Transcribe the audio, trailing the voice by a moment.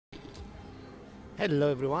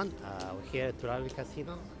Hello everyone, we're here at Turali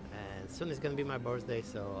Casino and soon is gonna be my birthday,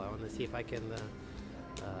 so I want to see if I can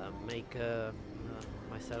make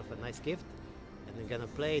myself a nice gift. And I'm gonna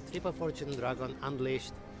play Triple Fortune Dragon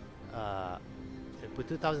Unleashed. I put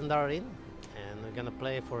 $2,000 in and we're gonna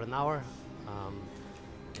play for an hour,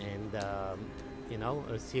 and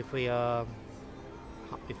we'll see if we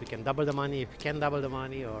can double the money, if we can double the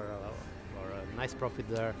money, or a nice profit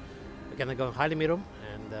there. We're gonna go high limit room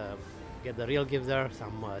and get the real gift there,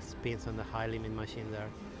 some spins on the high limit machine there.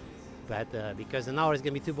 But because an hour is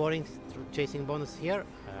gonna be too boring chasing bonus here,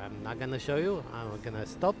 I'm not gonna show you. I'm gonna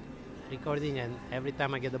stop recording, and every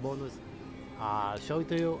time I get the bonus, I'll show it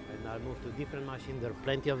to you, and I'll move to a different machine. There are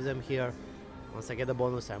plenty of them here. Once I get the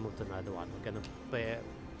bonus, I move to another one. We're gonna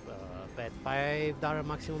bet $5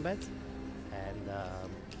 maximum bets, and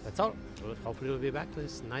that's all. Hopefully we'll be back to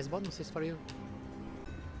this nice bonuses for you.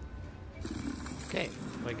 Okay,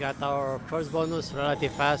 we got our first bonus relatively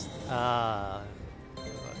fast.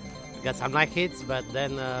 Got some nice hits, but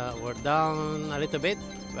then we're down a little bit.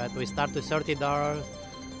 But we start to $30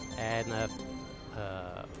 and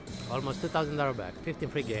almost $2,000 back. 15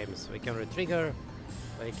 free games. We can retrigger.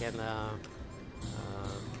 We can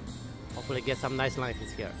hopefully get some nice line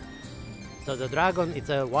hits here. So the dragon, it's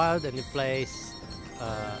a wild, and it plays.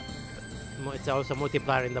 It's also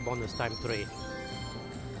multiplier in the bonus time 3.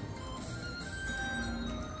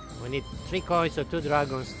 We need 3 coins or 2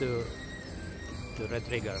 dragons to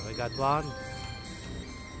retrigger. We got 1.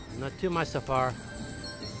 Not too much so far.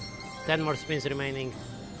 10 more spins remaining.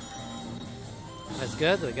 That's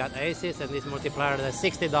good. We got aces, and this multiplier, that's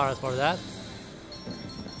 $60 for that.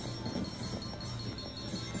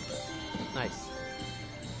 Nice.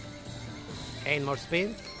 8 more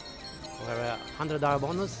spins. We have a $100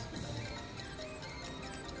 bonus.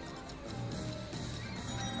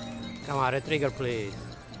 Come on, retrigger please.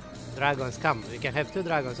 Dragons, come. We can have 2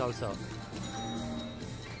 dragons also.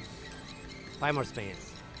 5 more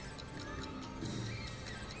spins.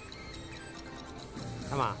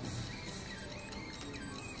 Come on.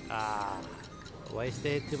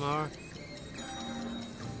 Wasted 2 more.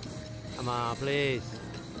 Come on, please.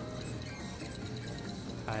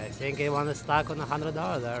 I think I want to stack on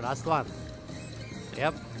 $100 there. Last one.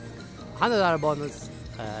 Yep. $100 bonus.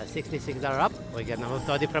 $66 up. We're gonna move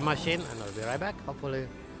to a different machine, and I'll be right back, hopefully.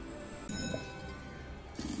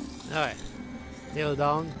 Alright, still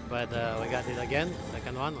down, but we got it again.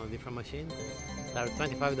 Second one on a different machine. Start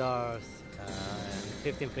 $25 and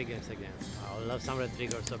 15 free games again. I would love some red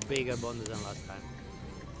triggers, so bigger bonus than last time.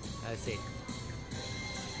 Let's see.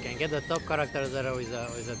 Can get the top character there with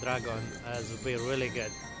a dragon. That would be really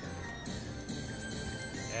good.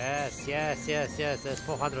 Yes. That's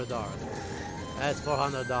 $400. That's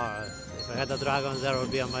 $400. If I had the dragons there, it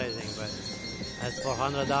would be amazing. But that's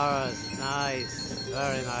 $400. Nice.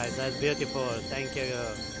 Very nice. That's beautiful. Thank you.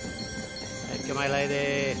 Thank you, my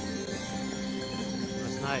lady.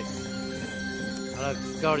 That's nice.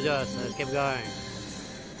 Looks gorgeous. Let's keep going.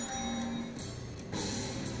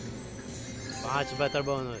 Much better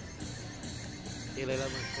bonus. Still 11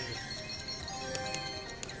 spins.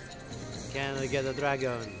 Can we get a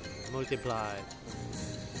dragon? Multiplied.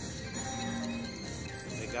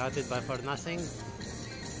 We got it by for nothing.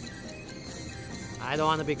 I don't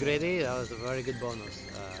want to be greedy. That was a very good bonus.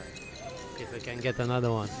 If we can get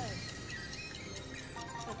another one.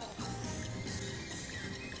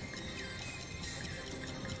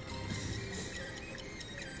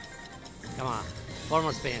 Come on. 4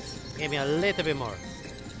 more spins. Give me a little bit more.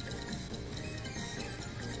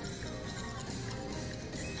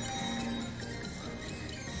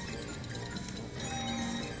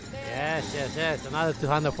 Yes. Another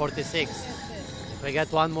 246. If we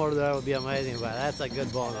get one more, that would be amazing. But that's a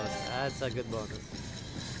good bonus. That's a good bonus.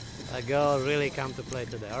 A girl really come to play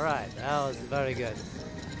today. All right, that was very good.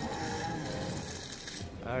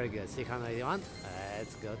 Very good. 681.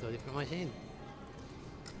 Let's go to a different machine.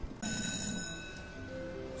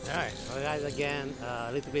 Alright, so guys, again,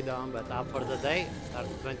 a little bit down, but up for the day. Start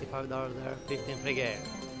 $25 there, 15 free game.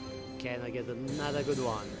 Can I get another good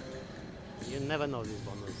one? You never know these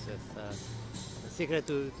bonuses. The secret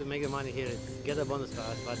to make the money here is get a bonus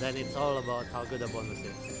card, but then it's all about how good the bonus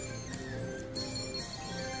is.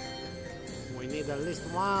 We need at least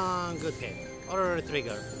one good hit, or a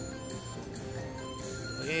trigger.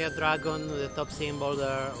 Okay, a dragon with the top symbol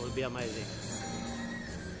there will be amazing.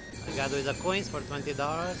 I got with the coins for $20.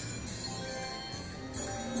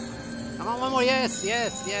 Come on, one more. Yes.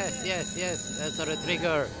 That's a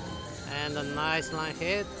retrigger. And a nice line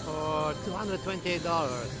hit for $228.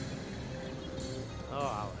 Oh,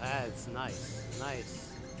 wow, that's nice.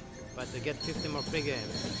 But to get 50 more free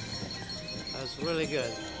games. That's really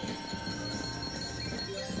good.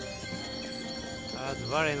 That's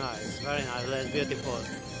very nice, very nice. That's beautiful.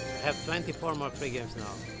 I have 24 more free games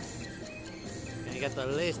now. Can get at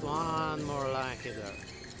least one more line hitter.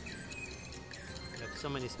 I have so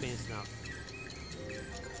many spins now.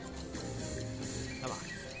 Come on.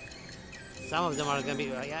 Some of them are gonna be,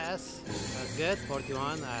 yes, that's good.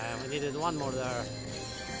 41. We needed one more there,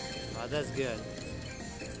 but that's good.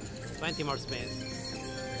 20 more spins.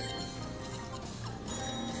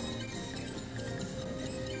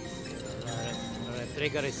 The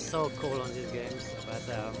trigger is so cool on these games, but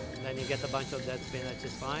then you get a bunch of dead spin, which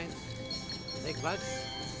is fine. Big bucks.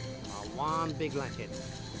 One big line hit.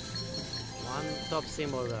 One top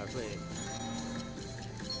symbol there, please.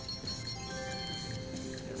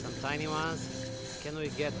 Get some tiny ones. Can we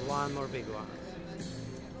get one more big one?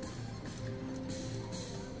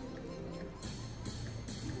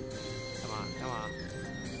 Come on, come on.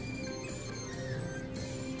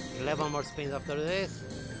 11 more spins after this.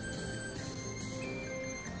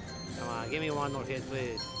 Come on, give me one more hit,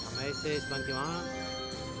 please. Amasis, 21.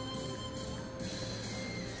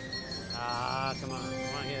 Ah, come on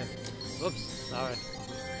here. Oops, sorry.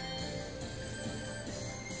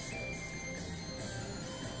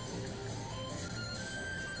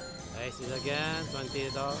 Aces again,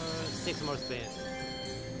 $20, 6 more spins.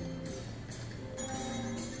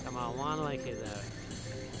 Come on, one like it there.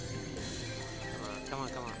 Come on,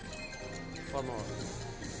 come on. 4 more.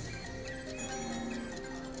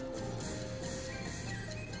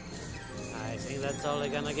 I think that's all they're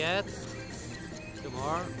gonna get. 2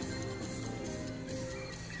 more.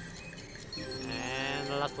 And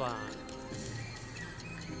the last one.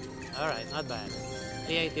 Alright, not bad.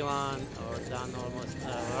 381 or done almost,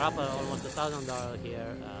 we're up almost $1,000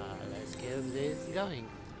 here. Let's keep this going.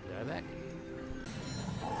 Be right back.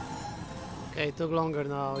 Okay, it took longer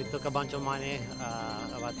now. It took a bunch of money,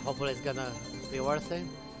 but hopefully it's gonna be worth it.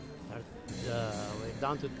 We're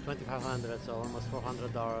down to 2,500, so almost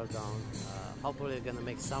 $400 down. Hopefully it's gonna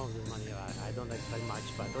make some of this money. I don't expect much,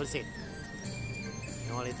 but we'll see.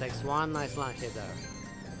 It only takes one nice line hit there.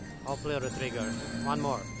 Hopefully a trigger. One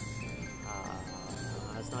more.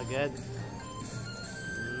 That's not good.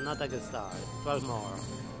 Not a good start. 12 more.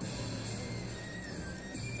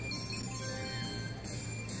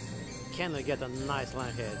 Can we get a nice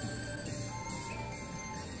line hit?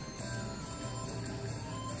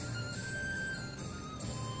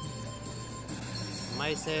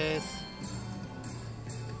 Mices.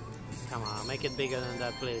 Come on, make it bigger than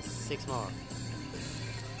that, please. 6 more.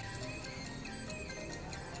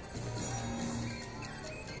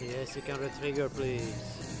 Yes, you can retrigger, please.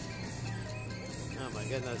 Oh my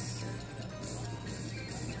goodness.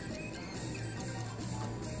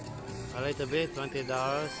 A little bit, $20.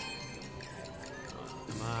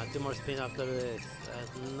 Come on, 2 more spins after this.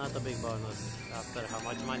 That's not a big bonus. After how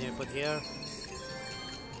much money we put here.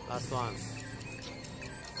 Last one.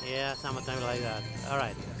 Yeah, something like that.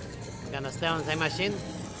 Alright. Gonna stay on the same machine.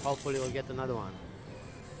 Hopefully we'll get another one.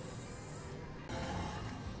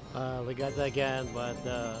 We got it again, but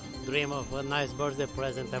the dream of a nice birthday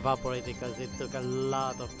present evaporated because it took a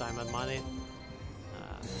lot of time and money.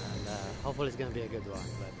 And hopefully it's gonna be a good one,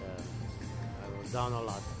 but I was down a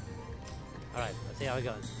lot. Alright, let's see how it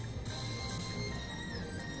goes.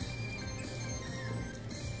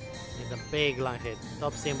 Need a big line hit.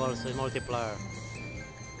 Top symbols with multiplier.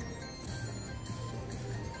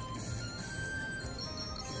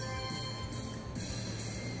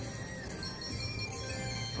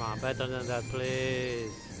 Come on, better than that,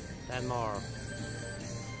 please. 10 more.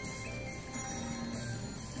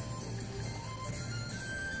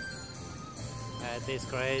 That is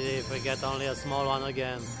crazy if we get only a small one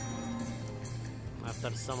again.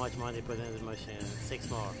 After so much money put in the machine. 6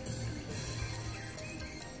 more.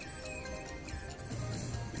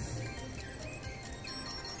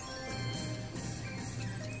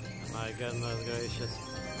 My goodness gracious.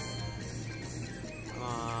 Come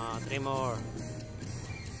on, 3 more.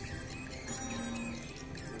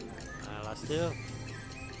 Last 2.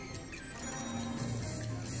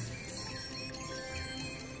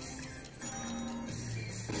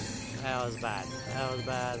 That was bad. That was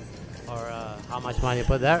bad for how much money you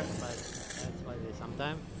put there, but that's what it is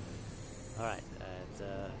sometimes. Alright, let's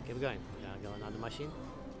keep going. We're gonna go another machine.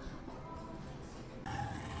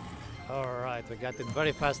 Alright, we got it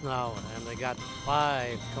very fast now, and we got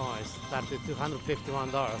 5 coins. Started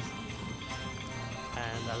 $251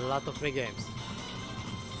 and a lot of free games.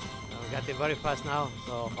 We got it very fast now,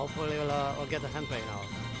 so hopefully we'll get a hand pay now.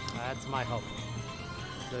 That's my hope.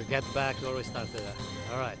 To get back where we started at.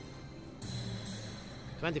 Alright.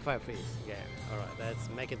 25 fees. Yeah. All right. Let's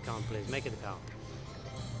make it count, please. Make it count.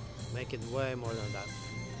 Make it way more than that.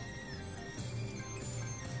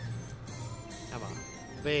 Come on.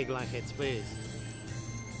 Big line hits, please.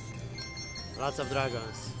 Lots of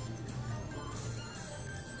dragons.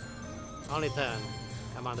 Only 10.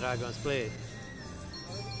 Come on, dragons, please.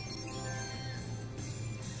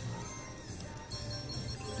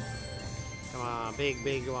 Come on,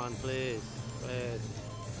 big one, please. Please.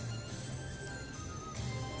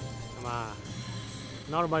 Come on.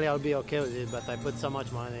 Normally I'll be okay with it, but I put so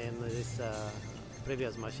much money in this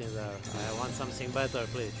previous machine there. I want something better,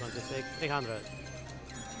 please. 26, 300.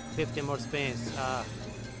 50 more spins. Come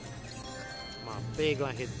on, big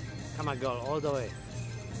one hit. Come on, go all the way.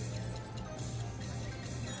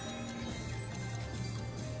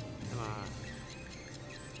 Come on.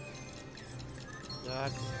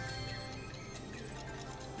 Jack.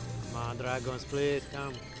 Come on, dragons, please,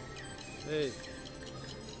 come. Please.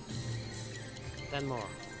 10 more.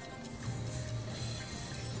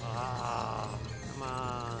 Come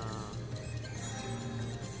on.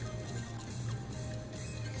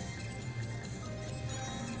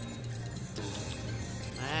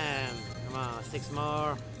 Man, come on, 6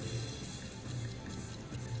 more.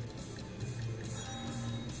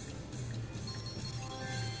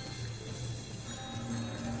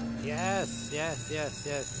 Yes.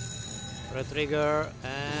 Retrigger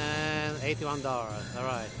and $81.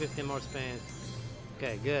 Alright, 50 more spins.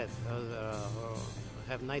 Okay, good. I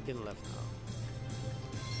have 19 left now.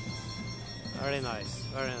 Very nice.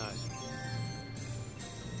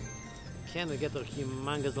 Can we get a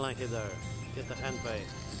humongous line hit there? Get the hand pay.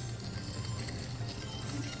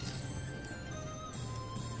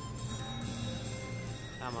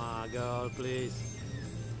 Come on, girl, please.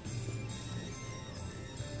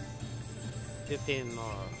 15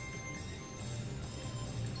 more.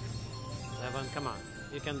 7, come on.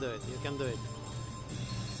 You can do it.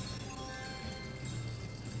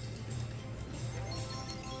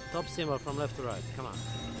 Top symbol from left to right, come on.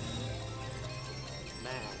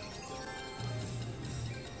 Man.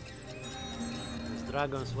 These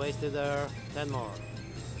dragons wasted there. 10 more.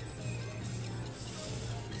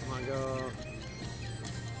 Come on, go.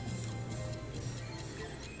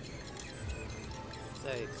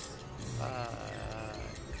 6, 5.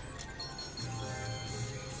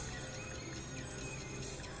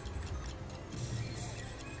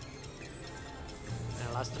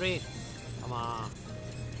 And last 3. Come on.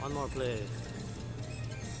 One more, please.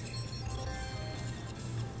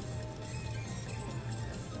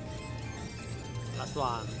 Last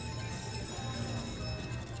one.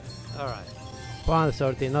 Alright.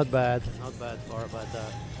 130, not bad for, but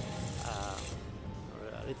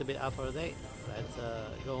a little bit up for the day. Let's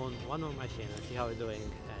go on one more machine and see how we're doing,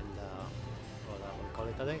 and we'll call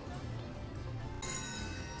it a day.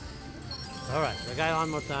 Alright, the guy one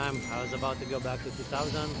more time. I was about to go back to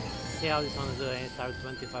 2000. See how this one is doing. Start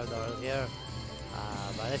 $25 here.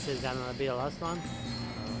 But this is gonna be the last one.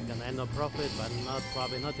 Gonna end up profit, but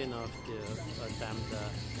probably not enough to attempt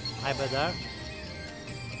high bet there.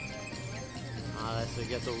 Unless we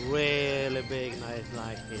get a really big, nice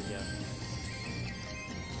line hit here.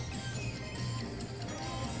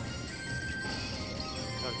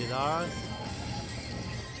 $30.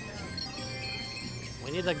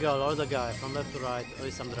 We need a girl or the guy from left to right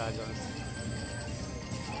with some dragons.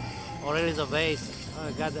 Or it is a base. Oh,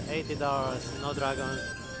 I got the $80, no dragons.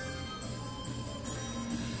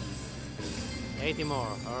 80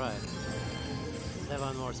 more, alright.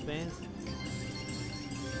 7 more spins.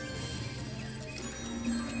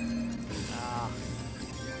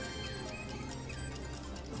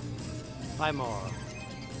 5 more.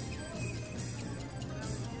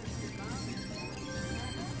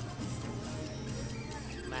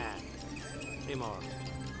 Man, 3 more.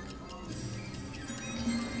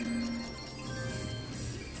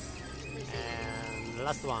 And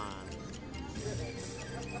last one.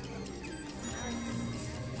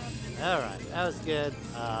 Alright, that was good.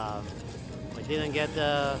 We didn't get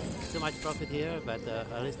too much profit here, but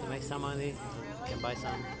at least to make some money, can buy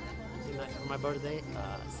something nice for my birthday.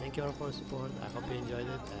 Thank you all for the support. I hope you enjoyed it,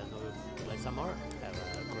 and we'll play some more. Have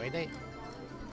a great day.